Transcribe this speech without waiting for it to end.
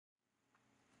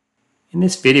In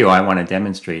this video, I want to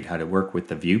demonstrate how to work with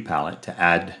the View palette to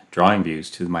add drawing views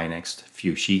to my next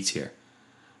few sheets here.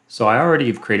 So I already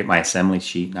have created my assembly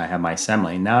sheet and I have my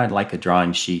assembly. Now I'd like a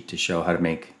drawing sheet to show how to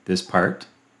make this part,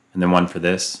 and then one for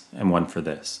this and one for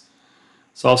this.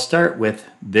 So I'll start with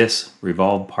this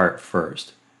revolved part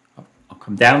first. I'll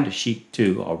come down to sheet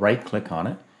 2, I'll right click on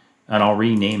it, and I'll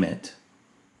rename it.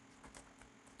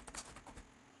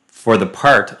 For the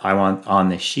part I want on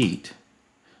the sheet,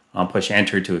 I'll push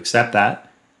enter to accept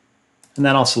that, and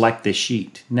then I'll select this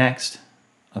sheet. Next,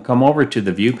 I'll come over to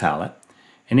the View palette,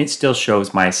 and it still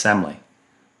shows my assembly.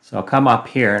 So I'll come up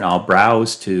here and I'll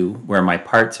browse to where my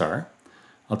parts are.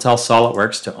 I'll tell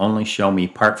SOLIDWORKS to only show me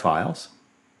part files.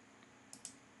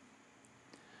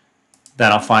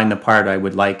 Then I'll find the part I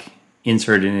would like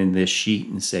inserted in this sheet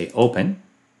and say open.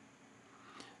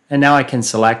 And now I can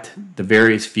select the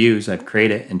various views I've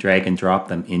created and drag and drop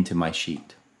them into my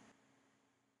sheet.